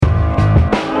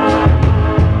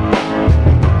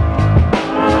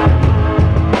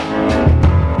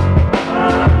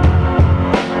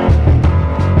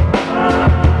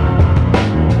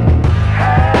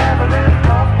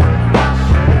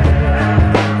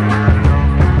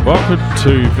Welcome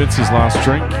to Vince's Last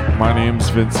Drink. My name's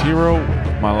Vince Hero.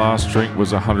 My last drink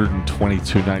was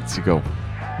 122 nights ago.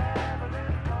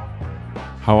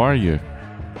 How are you?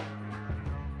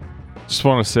 Just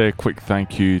want to say a quick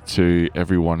thank you to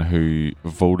everyone who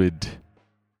voted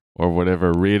or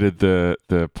whatever, rated the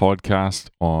podcast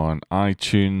on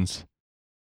iTunes.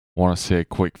 Want to say a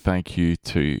quick thank you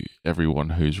to everyone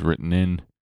who's written in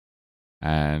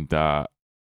and,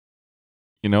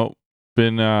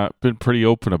 been pretty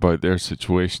open about their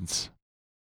situations.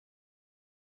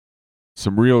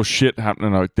 Some real shit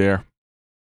happening out there,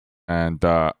 and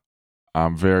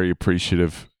I'm very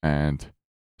appreciative and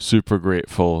super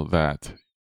grateful that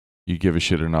you give a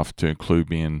shit enough to include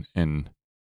me in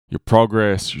your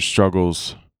progress, your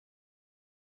struggles.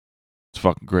 It's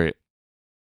fucking great.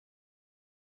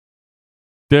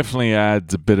 Definitely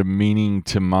adds a bit of meaning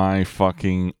to my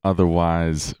fucking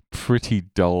otherwise pretty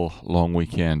dull long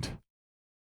weekend.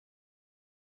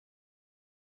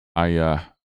 I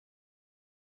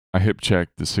hip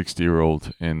checked the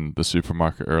 60-year-old in the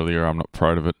supermarket earlier. I'm not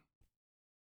proud of it.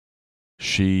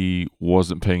 She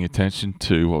wasn't paying attention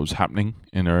to what was happening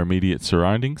in her immediate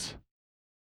surroundings.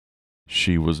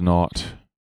 She was not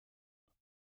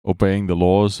obeying the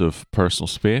laws of personal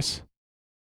space.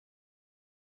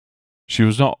 She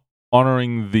was not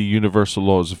honoring the universal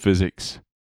laws of physics.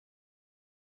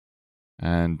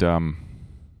 And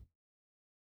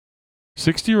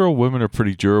 60-year-old women are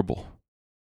pretty durable.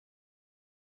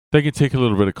 They can take a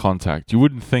little bit of contact. You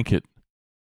wouldn't think it,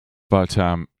 but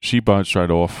she bounced right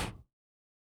off.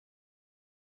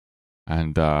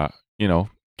 And,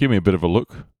 gave me a bit of a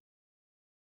look.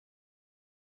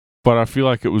 But I feel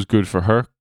like it was good for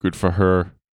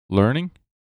her learning.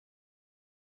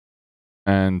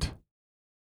 And,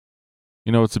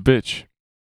 it's a bitch.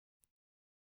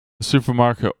 The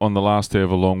supermarket on the last day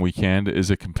of a long weekend is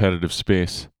a competitive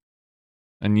space.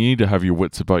 And you need to have your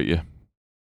wits about you.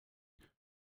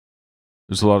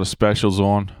 There's a lot of specials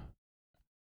on.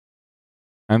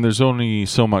 And there's only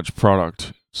so much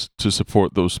product to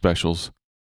support those specials.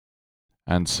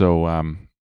 And so,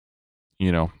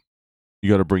 you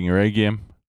got to bring your A game.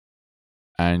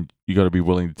 And you got to be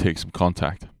willing to take some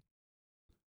contact.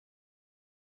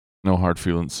 No hard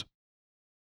feelings.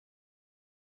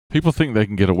 People think they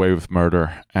can get away with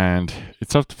murder. And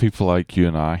it's up to people like you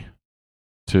and I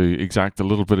to exact a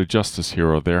little bit of justice here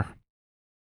or there.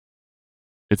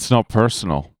 It's not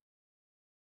personal.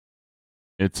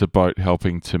 It's about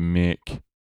helping to make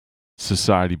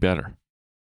society better.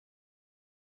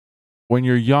 When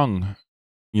you're young,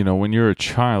 when you're a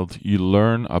child, you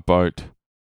learn about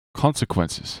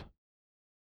consequences.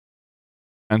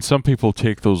 And some people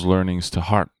take those learnings to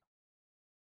heart.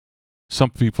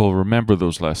 Some people remember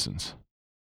those lessons.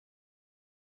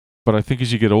 But I think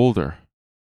as you get older,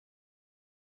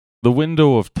 the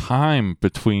window of time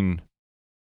between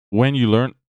when you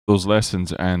learn those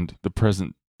lessons and the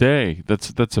present day,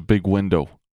 that's a big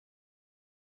window.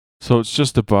 So it's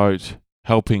just about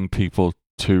helping people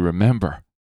to remember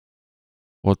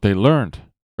what they learned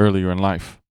earlier in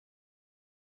life.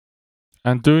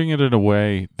 And doing it in a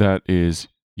way that is,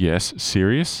 yes,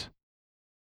 serious.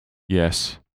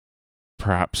 Yes,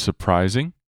 perhaps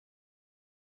surprising.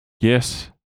 Yes,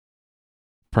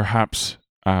 perhaps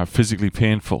physically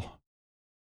painful.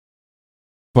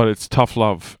 But it's tough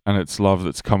love, and it's love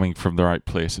that's coming from the right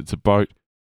place. It's about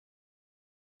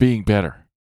being better.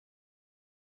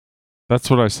 That's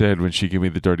what I said when she gave me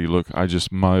the dirty look. I just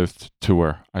mouthed to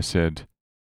her. I said,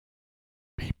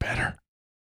 be better.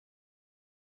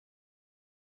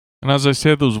 And as I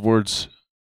said those words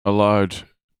aloud,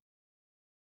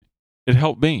 it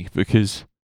helped me because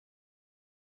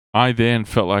I then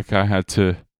felt like I had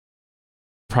to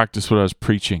practice what I was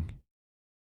preaching.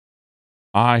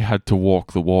 I had to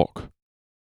walk the walk.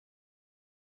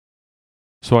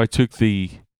 So I took the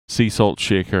sea salt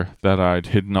shaker that I'd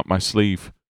hidden up my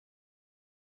sleeve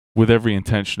with every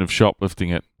intention of shoplifting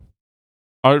it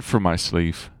out from my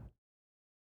sleeve,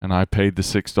 and I paid the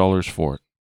 $6 for it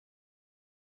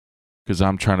because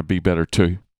I'm trying to be better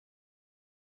too.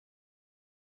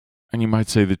 And you might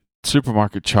say the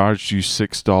supermarket charged you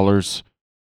 $6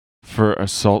 for a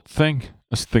thing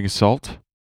of salt.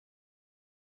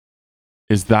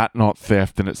 Is that not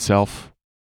theft in itself?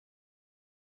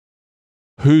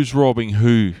 Who's robbing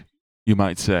who, you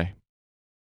might say?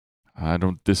 I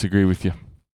don't disagree with you.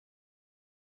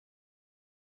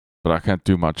 But I can't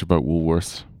do much about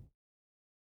Woolworths.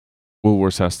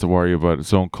 Woolworths has to worry about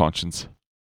its own conscience.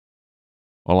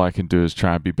 All I can do is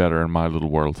try and be better in my little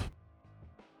world.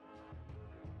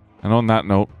 And on that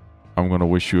note, I'm going to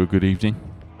wish you a good evening.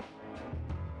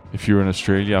 If you're in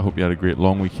Australia, I hope you had a great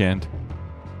long weekend.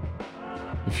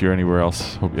 If you're anywhere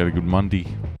else, hope you had a good Monday.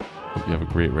 Hope you have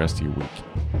a great rest of your week.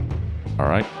 All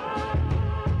right.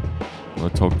 I'll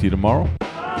talk to you tomorrow.